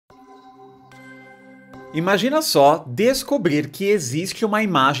Imagina só descobrir que existe uma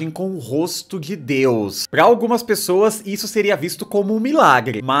imagem com o rosto de Deus. Para algumas pessoas isso seria visto como um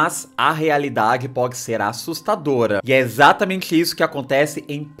milagre, mas a realidade pode ser assustadora. E é exatamente isso que acontece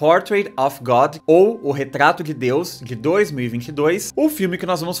em Portrait of God, ou O Retrato de Deus, de 2022, o filme que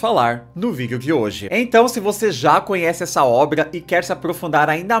nós vamos falar no vídeo de hoje. Então, se você já conhece essa obra e quer se aprofundar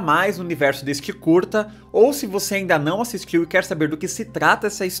ainda mais no universo deste curta, ou se você ainda não assistiu e quer saber do que se trata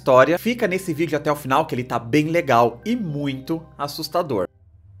essa história, fica nesse vídeo até o final que ele tá bem legal e muito assustador.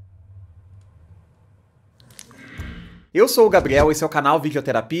 Eu sou o Gabriel, esse é o canal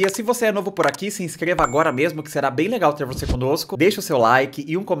Videoterapia. Se você é novo por aqui, se inscreva agora mesmo, que será bem legal ter você conosco. Deixa o seu like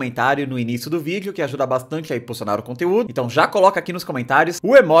e um comentário no início do vídeo, que ajuda bastante a impulsionar o conteúdo. Então já coloca aqui nos comentários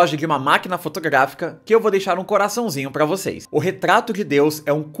o emoji de uma máquina fotográfica, que eu vou deixar um coraçãozinho pra vocês. O Retrato de Deus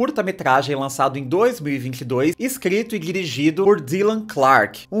é um curta-metragem lançado em 2022, escrito e dirigido por Dylan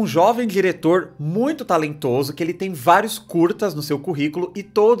Clark, um jovem diretor muito talentoso, que ele tem vários curtas no seu currículo e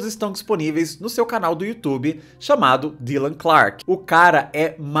todos estão disponíveis no seu canal do YouTube, chamado Dylan Clark. O cara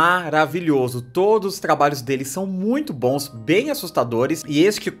é maravilhoso, todos os trabalhos dele são muito bons, bem assustadores, e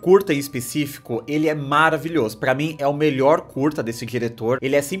este curta em específico, ele é maravilhoso. Pra mim é o melhor curta desse diretor,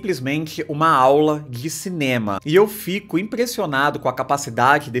 ele é simplesmente uma aula de cinema, e eu fico impressionado com a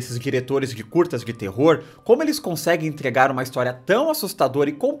capacidade desses diretores de curtas de terror, como eles conseguem entregar uma história tão assustadora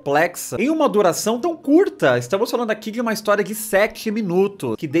e complexa em uma duração tão curta. Estamos falando aqui de uma história de 7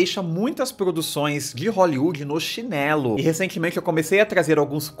 minutos, que deixa muitas produções de Hollywood no chinelo. E recentemente eu comecei a trazer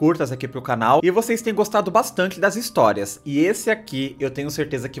alguns curtas aqui pro canal e vocês têm gostado bastante das histórias. E esse aqui eu tenho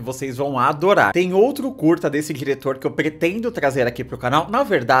certeza que vocês vão adorar. Tem outro curta desse diretor que eu pretendo trazer aqui pro canal. Na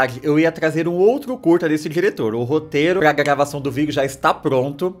verdade, eu ia trazer um outro curta desse diretor. O roteiro pra gravação do vídeo já está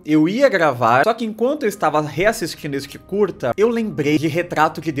pronto. Eu ia gravar, só que enquanto eu estava reassistindo este curta, eu lembrei de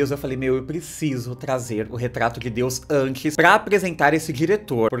Retrato de Deus. Eu falei, meu, eu preciso trazer o Retrato de Deus antes pra apresentar esse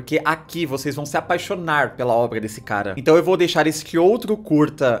diretor, porque aqui vocês vão se apaixonar pela obra desse cara. Então eu vou deixar esse outro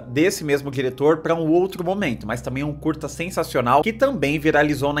curta desse mesmo diretor para um outro momento, mas também é um curta sensacional que também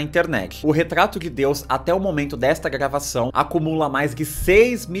viralizou na internet. O Retrato de Deus, até o momento desta gravação, acumula mais de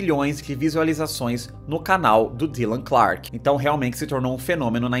 6 milhões de visualizações no canal do Dylan Clark. Então realmente se tornou um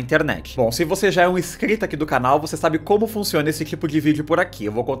fenômeno na internet. Bom, se você já é um inscrito aqui do canal, você sabe como funciona esse tipo de vídeo por aqui.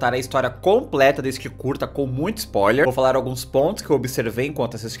 Eu vou contar a história completa deste curta com muito spoiler, vou falar alguns pontos que eu observei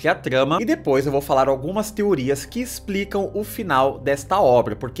enquanto assisti a trama, e depois eu vou falar algumas teorias que explicam o final desta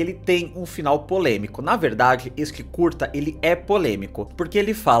obra, porque ele tem um final polêmico. Na verdade, este curta, ele é polêmico, porque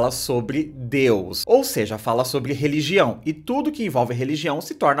ele fala sobre Deus, ou seja, fala sobre religião, e tudo que envolve religião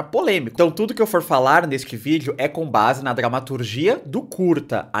se torna polêmico. Então tudo que eu for falar neste vídeo é com base na dramaturgia do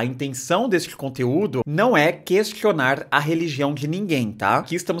curta. A intenção deste conteúdo não é questionar a religião de ninguém, tá?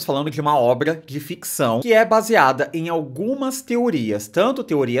 Aqui estamos falando de uma obra de ficção que é baseada em algumas teorias, tanto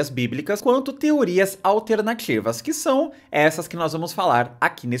teorias bíblicas quanto teorias alternativas, que são essas que nós vamos falar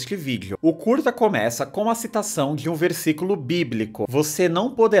aqui neste vídeo. O curta começa com a citação de um versículo bíblico: você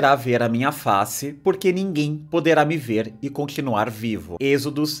não poderá ver a minha face, porque ninguém poderá me ver e continuar vivo.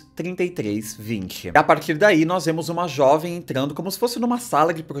 Êxodos 33:20. A partir daí nós vemos uma jovem entrando como se fosse numa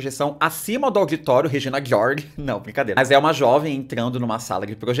sala de projeção acima do auditório Regina George. Não, brincadeira. Mas é uma jovem entrando numa sala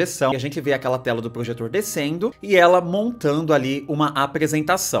de projeção e a gente vê aquela tela do projetor descendo e ela montando ali uma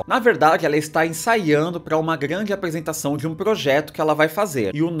apresentação. Na verdade, ela está ensaiando para uma grande apresentação de um projeto que ela vai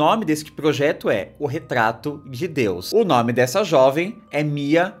fazer. E o nome desse projeto é O Retrato de Deus. O nome dessa jovem é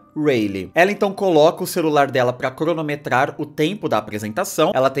Mia Rayleigh. Ela então coloca o celular dela para cronometrar o tempo da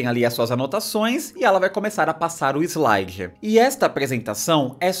apresentação. Ela tem ali as suas anotações e ela vai começar a passar o slide. E esta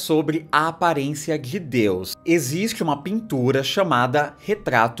apresentação é sobre a aparência de Deus. Existe uma pintura chamada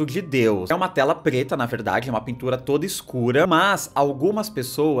Retrato de Deus. É uma tela preta, na verdade, é uma pintura toda escura, mas algumas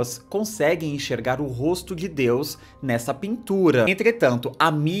pessoas conseguem enxergar o rosto de Deus nessa pintura. Entretanto, a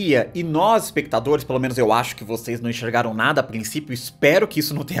Mia e nós, espectadores, pelo menos eu acho que vocês não enxergaram nada a princípio, espero que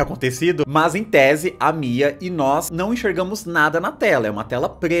isso não tenha acontecido, mas em tese a Mia e nós não enxergamos nada na tela, é uma tela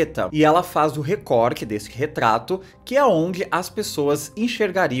preta, e ela faz o recorte desse retrato, que é onde as pessoas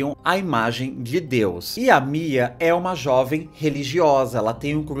enxergariam a imagem de Deus. E a Mia é uma jovem religiosa, ela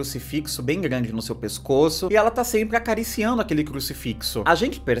tem um crucifixo bem grande no seu pescoço e ela tá sempre acariciando aquele crucifixo. A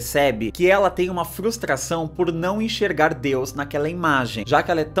gente percebe que ela tem uma frustração por não enxergar Deus naquela imagem, já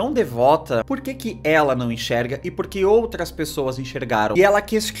que ela é tão devota, por que que ela não enxerga e por que outras pessoas enxergaram? E ela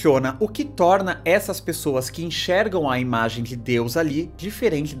questiona questiona o que torna essas pessoas que enxergam a imagem de Deus ali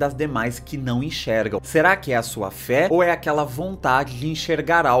diferente das demais que não enxergam. Será que é a sua fé ou é aquela vontade de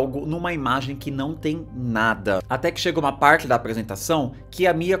enxergar algo numa imagem que não tem nada? Até que chega uma parte da apresentação que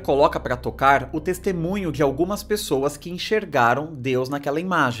a Mia coloca para tocar o testemunho de algumas pessoas que enxergaram Deus naquela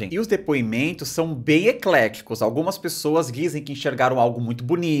imagem. E os depoimentos são bem ecléticos. Algumas pessoas dizem que enxergaram algo muito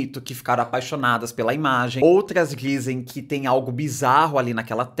bonito, que ficaram apaixonadas pela imagem. Outras dizem que tem algo bizarro ali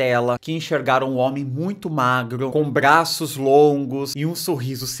naquela tela, que enxergaram um homem muito magro, com braços longos e um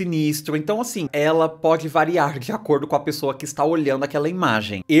sorriso sinistro. Então, assim, ela pode variar de acordo com a pessoa que está olhando aquela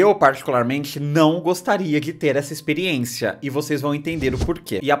imagem. Eu, particularmente, não gostaria de ter essa experiência, e vocês vão entender o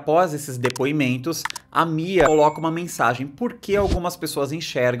porquê. E após esses depoimentos, a Mia coloca uma mensagem por que algumas pessoas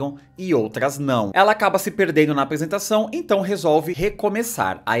enxergam e outras não. Ela acaba se perdendo na apresentação, então resolve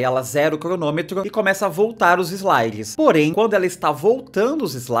recomeçar. Aí ela zera o cronômetro e começa a voltar os slides. Porém, quando ela está voltando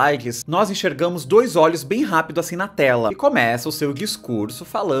os slides, nós enxergamos dois olhos bem rápido assim na tela. E começa o seu discurso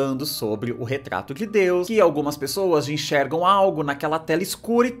falando sobre o retrato de Deus, que algumas pessoas enxergam algo naquela tela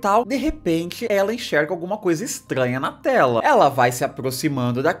escura e tal. De repente, ela enxerga alguma coisa estranha na tela. Ela vai se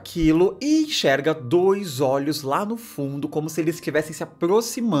aproximando daquilo e enxerga dois olhos lá no fundo, como se eles estivessem se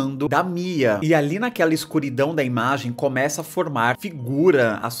aproximando da Mia. E ali naquela escuridão da imagem começa a formar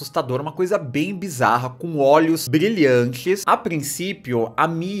figura assustadora, uma coisa bem bizarra, com olhos brilhantes. A princípio, a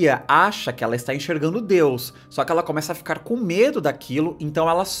Mia acha que ela está enxergando Deus, só que ela começa a ficar com medo daquilo, então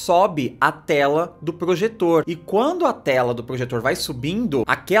ela sobe a tela do projetor. E quando a tela do projetor vai subindo,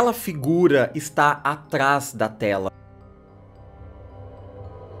 aquela figura está atrás da tela.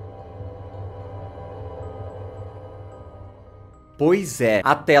 Pois é,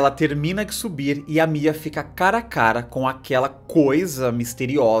 a tela termina de subir e a Mia fica cara a cara com aquela coisa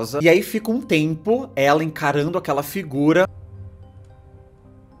misteriosa. E aí fica um tempo ela encarando aquela figura.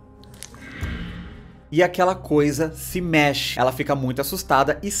 E aquela coisa se mexe. Ela fica muito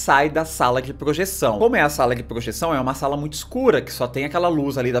assustada e sai da sala de projeção. Como é a sala de projeção, é uma sala muito escura, que só tem aquela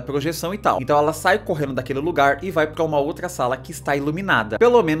luz ali da projeção e tal. Então ela sai correndo daquele lugar e vai para uma outra sala que está iluminada.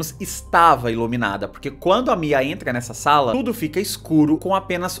 Pelo menos estava iluminada, porque quando a Mia entra nessa sala, tudo fica escuro com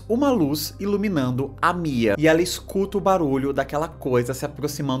apenas uma luz iluminando a Mia. E ela escuta o barulho daquela coisa se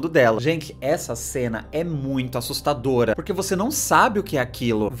aproximando dela. Gente, essa cena é muito assustadora, porque você não sabe o que é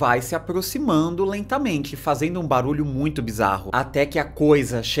aquilo. Vai se aproximando lentamente, fazendo um barulho muito bizarro, até que a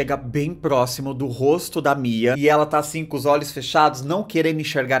coisa chega bem próximo do rosto da Mia, e ela tá assim com os olhos fechados, não querendo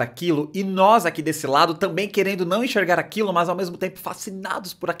enxergar aquilo, e nós aqui desse lado também querendo não enxergar aquilo, mas ao mesmo tempo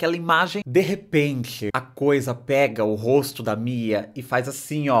fascinados por aquela imagem. De repente, a coisa pega o rosto da Mia e faz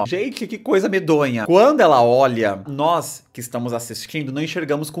assim, ó. Gente, que coisa medonha. Quando ela olha, nós que estamos assistindo não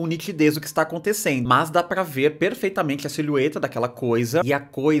enxergamos com nitidez o que está acontecendo, mas dá pra ver perfeitamente a silhueta daquela coisa, e a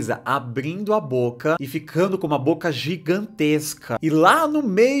coisa abrindo a boca e ficando com uma boca gigantesca. E lá no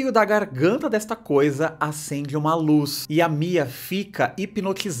meio da garganta desta coisa acende uma luz. E a Mia fica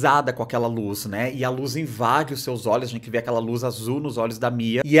hipnotizada com aquela luz, né? E a luz invade os seus olhos, a gente vê aquela luz azul nos olhos da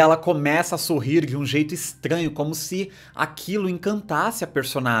Mia. E ela começa a sorrir de um jeito estranho, como se aquilo encantasse a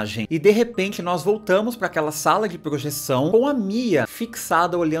personagem. E de repente nós voltamos para aquela sala de projeção com a Mia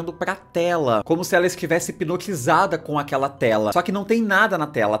fixada olhando para a tela, como se ela estivesse hipnotizada com aquela tela. Só que não tem nada na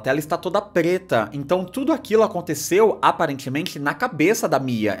tela, a tela está toda preta. Então tudo aquilo aconteceu aparentemente na cabeça da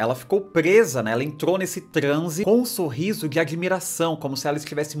Mia. Ela ficou presa, né? Ela entrou nesse transe com um sorriso de admiração, como se ela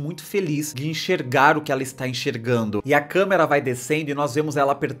estivesse muito feliz de enxergar o que ela está enxergando. E a câmera vai descendo e nós vemos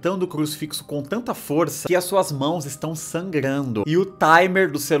ela apertando o crucifixo com tanta força que as suas mãos estão sangrando. E o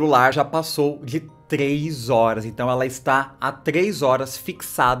timer do celular já passou de 3 horas, então ela está há 3 horas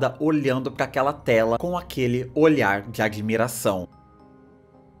fixada olhando para aquela tela com aquele olhar de admiração.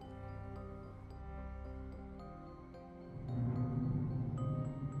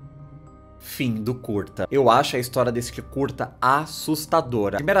 Fim do curta. Eu acho a história desse curta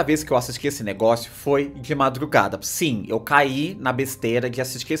assustadora. A primeira vez que eu assisti esse negócio foi de madrugada. Sim, eu caí na besteira de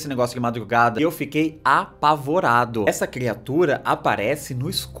assistir esse negócio de madrugada e eu fiquei apavorado. Essa criatura aparece no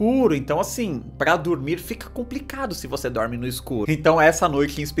escuro, então assim, pra dormir fica complicado se você dorme no escuro. Então essa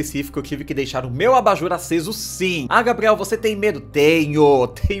noite em específico eu tive que deixar o meu abajur aceso, sim. Ah, Gabriel, você tem medo?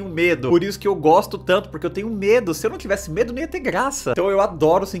 Tenho medo. Por isso que eu gosto tanto, porque eu tenho medo. Se eu não tivesse medo, não ia ter graça. Então eu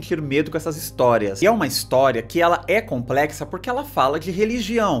adoro sentir medo com essas histórias. E é uma história que ela é complexa porque ela fala de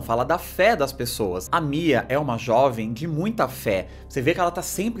religião, fala da fé das pessoas. A Mia é uma jovem de muita fé. Você vê que ela tá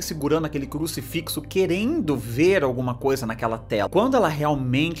sempre segurando aquele crucifixo, querendo ver alguma coisa naquela tela. Quando ela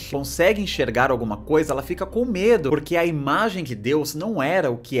realmente consegue enxergar alguma coisa, ela fica com medo, porque a imagem de Deus não era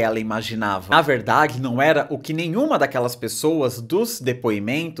o que ela imaginava. Na verdade, não era o que nenhuma daquelas pessoas dos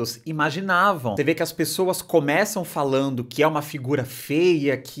depoimentos imaginavam. Você vê que as pessoas começam falando que é uma figura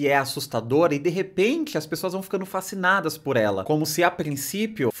feia, que é assustadora, e de repente as pessoas vão ficando fascinadas por ela, como se a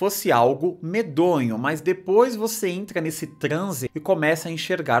princípio fosse algo medonho, mas depois você entra nesse transe e começa a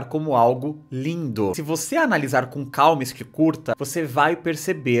enxergar como algo lindo. Se você analisar com calma este curta, você vai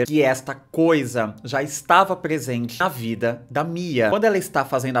perceber que esta coisa já estava presente na vida da Mia. Quando ela está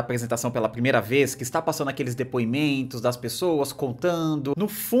fazendo a apresentação pela primeira vez, que está passando aqueles depoimentos das pessoas contando, no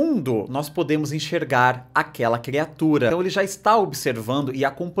fundo nós podemos enxergar aquela criatura. Então ele já está observando e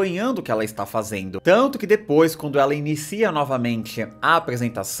acompanhando o que ela está fazendo. Tanto que depois, quando ela inicia novamente a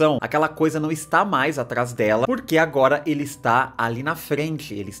apresentação, aquela coisa não está mais atrás dela, porque agora ele está ali na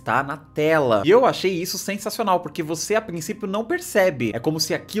frente, ele está na tela. E eu achei isso sensacional, porque você a princípio não percebe. É como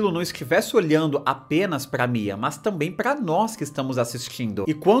se aquilo não estivesse olhando apenas para Mia, mas também para nós que estamos assistindo.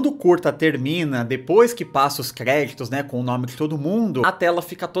 E quando o curta termina, depois que passa os créditos, né, com o nome de todo mundo, a tela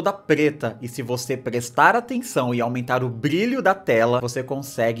fica toda preta. E se você prestar atenção e aumentar o brilho da tela, você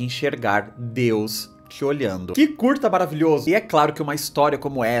consegue enxergar Deus te olhando. Que curta maravilhoso! E é claro que uma história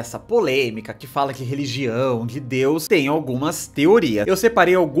como essa, polêmica, que fala de religião, de Deus, tem algumas teorias. Eu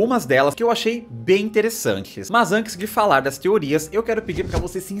separei algumas delas que eu achei bem interessantes. Mas antes de falar das teorias, eu quero pedir para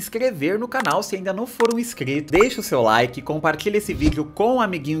você se inscrever no canal se ainda não for um inscrito. Deixe o seu like, compartilhe esse vídeo com um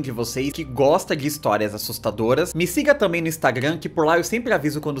amiguinho de vocês que gosta de histórias assustadoras. Me siga também no Instagram, que por lá eu sempre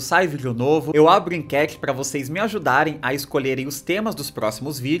aviso quando sai vídeo novo. Eu abro enquete para vocês me ajudarem a escolherem os temas dos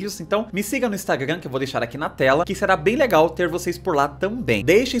próximos vídeos. Então me siga no Instagram, que eu vou deixar aqui na tela, que será bem legal ter vocês por lá também.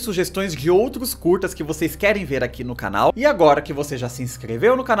 Deixem sugestões de outros curtas que vocês querem ver aqui no canal. E agora que você já se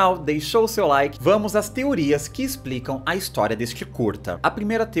inscreveu no canal, deixou o seu like, vamos às teorias que explicam a história deste curta. A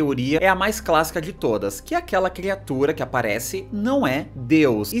primeira teoria é a mais clássica de todas, que aquela criatura que aparece não é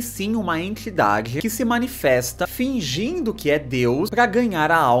Deus, e sim uma entidade que se manifesta fingindo que é Deus para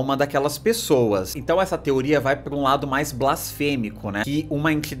ganhar a alma daquelas pessoas. Então essa teoria vai para um lado mais blasfêmico, né? Que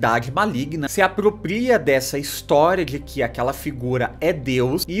uma entidade maligna se apropria dessa história de que aquela figura é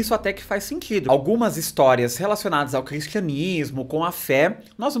Deus, e isso até que faz sentido. Algumas histórias relacionadas ao cristianismo, com a fé,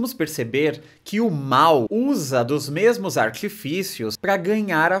 nós vamos perceber que o mal usa dos mesmos artifícios para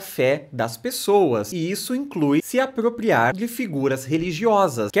ganhar a fé das pessoas, e isso inclui se apropriar de figuras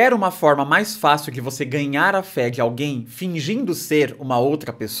religiosas. Quer uma forma mais fácil de você ganhar a fé de alguém fingindo ser uma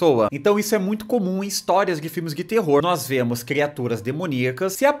outra pessoa? Então isso é muito comum em histórias de filmes de terror. Nós vemos criaturas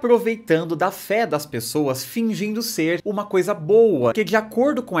demoníacas se aproveitando da fé das pessoas, fingindo ser uma coisa boa, que de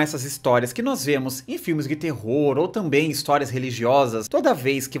acordo com essas histórias que nós vemos em filmes de terror ou também histórias religiosas, toda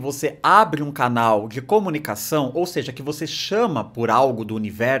vez que você abre um canal de comunicação, ou seja, que você chama por algo do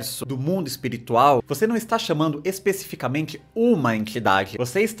universo, do mundo espiritual, você não está chamando especificamente uma entidade,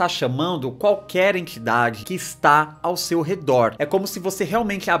 você está chamando qualquer entidade que está ao seu redor. É como se você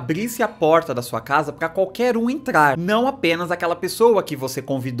realmente abrisse a porta da sua casa para qualquer um entrar, não apenas aquela pessoa que você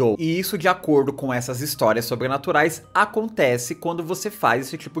convidou. E isso, de acordo com essas histórias sobrenaturais, acontece quando você faz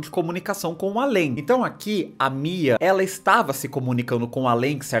esse tipo de comunicação com o além. Então aqui, a Mia, ela estava se comunicando com o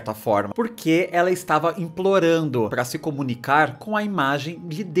além de certa forma, porque ela estava implorando para se comunicar com a imagem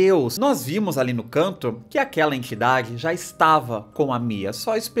de Deus. Nós vimos ali no canto que aquela entidade já estava com a Mia,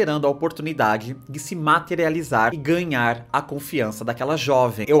 só esperando a oportunidade de se materializar e ganhar a confiança daquela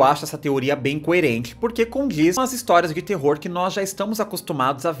jovem. Eu acho essa teoria bem coerente, porque condiz com as histórias de terror que nós já estamos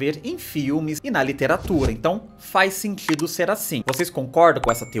acostumados a ver em filmes e na literatura, então faz sentido ser assim. Vocês concordam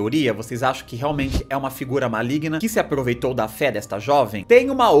com essa teoria? Vocês acham que realmente é uma figura maligna que se aproveitou da fé desta jovem? Tem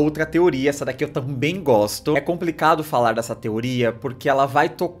uma outra teoria, essa daqui eu também gosto. É complicado falar dessa teoria porque ela vai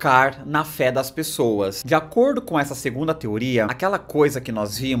tocar na fé das pessoas. De acordo com essa segunda teoria, aquela coisa que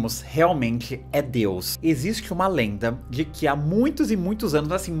nós vimos realmente é Deus. Existe uma lenda de que há muitos e muitos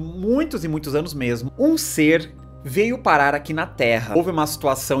anos, assim, muitos e muitos anos mesmo, um ser veio parar aqui na Terra. Houve uma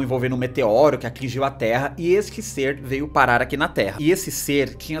situação envolvendo um meteoro que atingiu a Terra e este ser veio parar aqui na Terra. E esse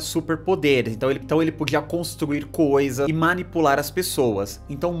ser tinha superpoderes, então ele podia construir coisas e manipular as pessoas.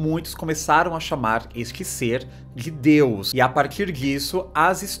 Então muitos começaram a chamar este ser de Deus. E a partir disso,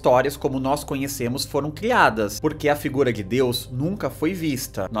 as histórias como nós conhecemos foram criadas, porque a figura de Deus nunca foi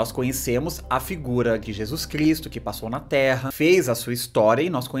vista. Nós conhecemos a figura de Jesus Cristo, que passou na Terra, fez a sua história e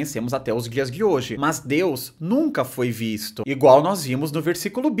nós conhecemos até os dias de hoje. Mas Deus nunca nunca foi visto. Igual nós vimos no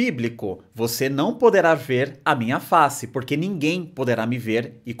versículo bíblico: você não poderá ver a minha face, porque ninguém poderá me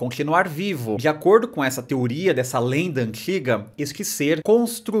ver e continuar vivo. De acordo com essa teoria dessa lenda antiga, este ser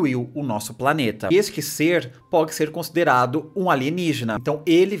construiu o nosso planeta. E este ser pode ser considerado um alienígena. Então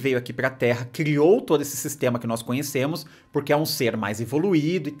ele veio aqui para a Terra, criou todo esse sistema que nós conhecemos, porque é um ser mais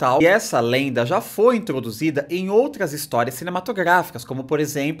evoluído e tal. E essa lenda já foi introduzida em outras histórias cinematográficas, como por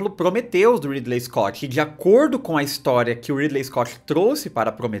exemplo Prometheus, do Ridley Scott. E de acordo com a história que o Ridley Scott trouxe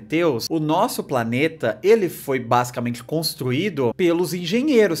para Prometheus, o nosso planeta, ele foi basicamente construído pelos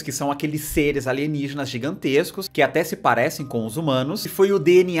engenheiros, que são aqueles seres alienígenas gigantescos, que até se parecem com os humanos, e foi o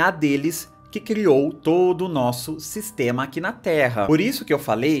DNA deles que criou todo o nosso sistema aqui na Terra. Por isso que eu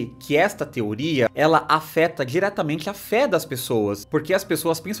falei que esta teoria, ela afeta diretamente a fé das pessoas, porque as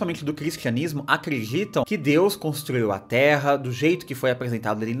pessoas, principalmente do cristianismo, acreditam que Deus construiu a Terra do jeito que foi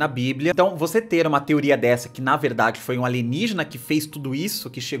apresentado ali na Bíblia. Então, você ter uma teoria dessa, que na verdade foi um alienígena que fez tudo isso,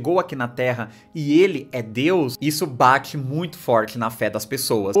 que chegou aqui na Terra e ele é Deus, isso bate muito forte na fé das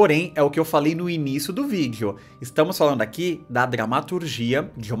pessoas. Porém, é o que eu falei no início do vídeo. Estamos falando aqui da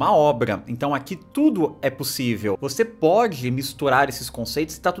dramaturgia de uma obra. Então aqui tudo é possível. Você pode misturar esses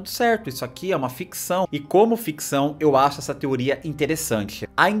conceitos e tá tudo certo. Isso aqui é uma ficção. E como ficção, eu acho essa teoria interessante.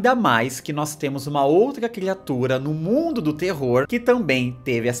 Ainda mais que nós temos uma outra criatura no mundo do terror que também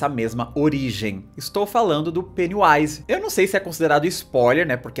teve essa mesma origem. Estou falando do Pennywise. Eu não sei se é considerado spoiler,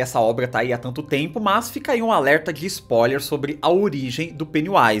 né? Porque essa obra tá aí há tanto tempo, mas fica aí um alerta de spoiler sobre a origem do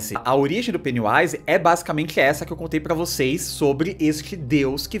Pennywise. A origem do Pennywise é basicamente essa que eu contei pra vocês sobre este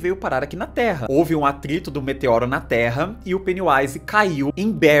Deus que veio parar aqui na Terra. Houve um atrito do meteoro na Terra e o Pennywise caiu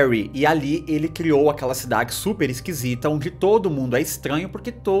em Barry, e ali ele criou aquela cidade super esquisita onde todo mundo é estranho porque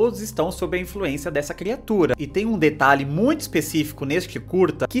todos estão sob a influência dessa criatura. E tem um detalhe muito específico neste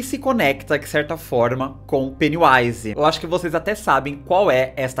curta que se conecta de certa forma com o Pennywise. Eu acho que vocês até sabem qual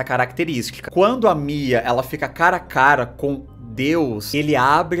é esta característica. Quando a Mia ela fica cara a cara com Deus, ele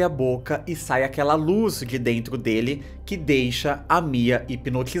abre a boca e sai aquela luz de dentro dele que deixa a Mia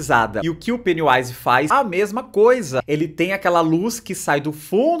hipnotizada. E o que o Pennywise faz? A mesma coisa. Ele tem aquela luz que sai do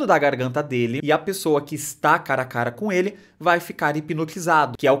fundo da garganta dele e a pessoa que está cara a cara com ele vai ficar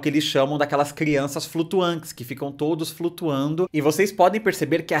hipnotizado, que é o que eles chamam daquelas crianças flutuantes, que ficam todos flutuando. E vocês podem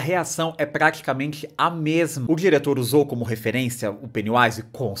perceber que a reação é praticamente a mesma. O diretor usou como referência o Pennywise?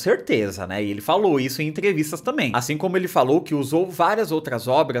 Com certeza, né? E ele falou isso em entrevistas também. Assim como ele falou que usou várias outras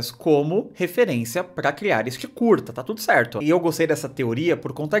obras como referência para criar este curta, tá tudo certo. E eu gostei dessa teoria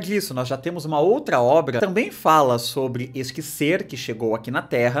por conta disso. Nós já temos uma outra obra que também fala sobre este ser que chegou aqui na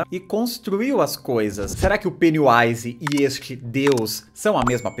Terra e construiu as coisas. Será que o Pennywise e este Deus são a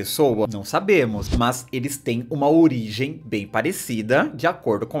mesma pessoa? Não sabemos, mas eles têm uma origem bem parecida de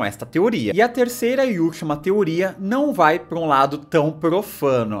acordo com esta teoria. E a terceira e última teoria não vai para um lado tão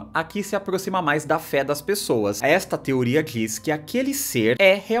profano. Aqui se aproxima mais da fé das pessoas. Esta teoria diz que aquele ser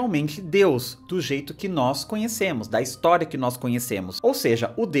é realmente Deus, do jeito que nós conhecemos, da história que nós conhecemos. Ou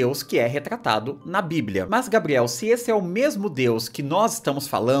seja, o Deus que é retratado na Bíblia. Mas, Gabriel, se esse é o mesmo Deus que nós estamos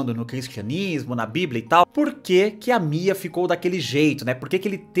falando no cristianismo, na Bíblia e tal, por que que a Mia ficou daquele jeito, né? Por que que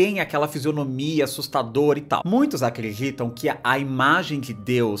ele tem aquela fisionomia assustadora e tal? Muitos acreditam que a imagem de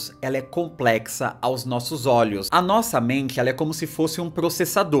Deus, ela é complexa aos nossos olhos. A nossa mente, ela é como se fosse um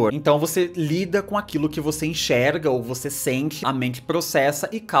processador. Então você lida com aquilo que você enxerga ou você sente, a mente processa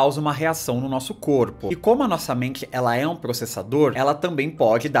e causa uma reação no nosso corpo. E como a nossa mente, ela é um processador, ela também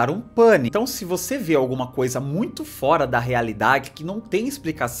pode dar um pane. Então se você vê alguma coisa muito fora da realidade, que não tem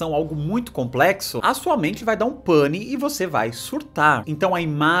explicação, algo muito complexo, a sua mente vai dar um pane e você vai surtar. Então a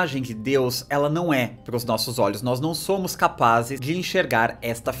imagem de Deus, ela não é para os nossos olhos. Nós não somos capazes de enxergar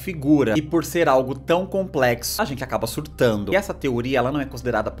esta figura. E por ser algo tão complexo, a gente acaba surtando. E essa teoria, ela não é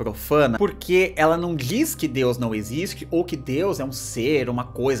considerada profana porque ela não diz que Deus não existe ou que Deus é um ser, uma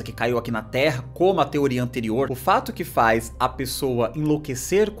coisa que caiu aqui na Terra, como a teoria anterior. O fato que faz a pessoa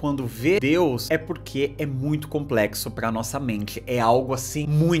enlouquecer quando vê Deus é porque é muito complexo para nossa mente. É algo assim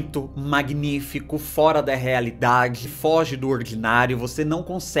muito magnífico, fora da realidade, foge do ordinário, você não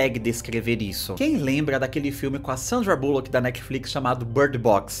consegue descrever isso. Quem lembra daquele filme com a Sandra Bullock da Netflix chamado Bird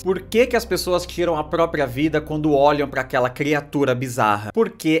Box? Por que que as pessoas tiram a própria vida quando olham para aquela criatura bizarra?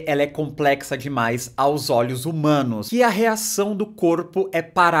 Porque ela é complexa demais aos olhos humanos, que a reação do corpo é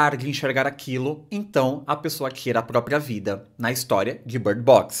parar de enxergar aquilo, então a pessoa tira a própria vida, na história de Bird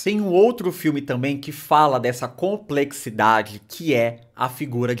Box. Tem um outro filme também que fala dessa complexidade, que é a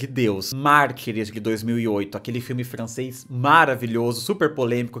figura de Deus. Mártires, de 2008, aquele filme francês maravilhoso, super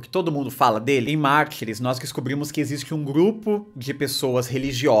polêmico, que todo mundo fala dele. Em Mártires, nós descobrimos que existe um grupo de pessoas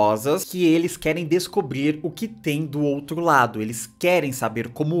religiosas que eles querem descobrir o que tem do outro lado. Eles querem saber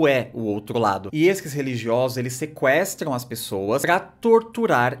como é o outro lado. E esses religiosos, eles sequestram as pessoas para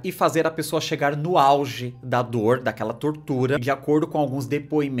torturar e fazer a pessoa chegar no auge da dor, daquela tortura. De acordo com alguns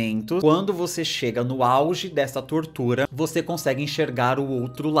depoimentos, quando você chega no auge dessa tortura, você consegue enxergar o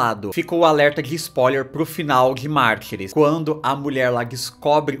outro lado. Ficou o alerta de spoiler pro final de Mártires. Quando a mulher lá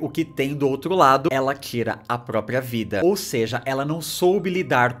descobre o que tem do outro lado, ela tira a própria vida. Ou seja, ela não soube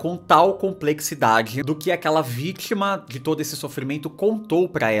lidar com tal complexidade do que aquela vítima de todo esse sofrimento contou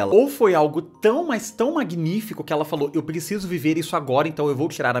pra ela. Ou foi algo tão, mas tão magnífico que ela falou, eu preciso viver isso agora, então eu vou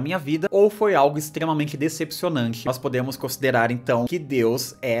tirar a minha vida. Ou foi algo extremamente decepcionante. Nós podemos considerar então que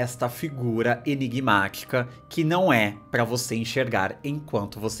Deus é esta figura enigmática que não é pra você enxergar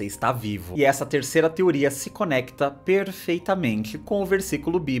enquanto você está vivo. E essa terceira teoria se conecta perfeitamente com o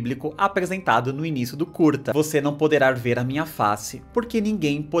versículo bíblico apresentado no início do CURTA. Você não poderá ver a minha face, porque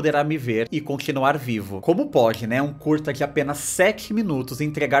ninguém poderá me ver e continuar vivo. Como pode, né, um CURTA de apenas 7 minutos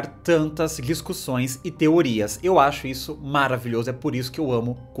entregar tantas discussões e teorias? Eu acho isso maravilhoso, é por isso que eu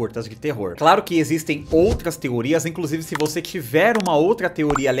amo curtas de terror. Claro que existem outras teorias, inclusive se você tiver uma outra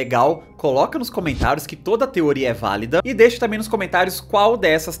teoria legal, coloca nos comentários que toda teoria é válida e deixe também nos comentários qual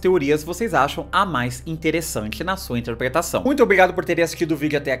dessas teorias vocês acham a mais interessante na sua interpretação. Muito obrigado por terem assistido o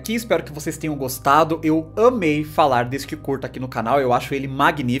vídeo até aqui, espero que vocês tenham gostado. Eu amei falar deste curta aqui no canal, eu acho ele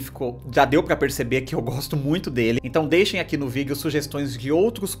magnífico, já deu pra perceber que eu gosto muito dele. Então deixem aqui no vídeo sugestões de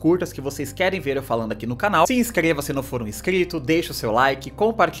outros curtas que vocês querem ver eu falando aqui no canal. Se inscreva se não for um inscrito, deixe o seu like,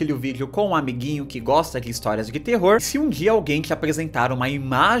 compartilhe o vídeo com um amiguinho que gosta de histórias de terror. E se um dia alguém te apresentar uma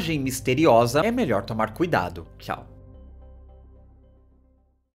imagem misteriosa, é melhor tomar cuidado. Tchau.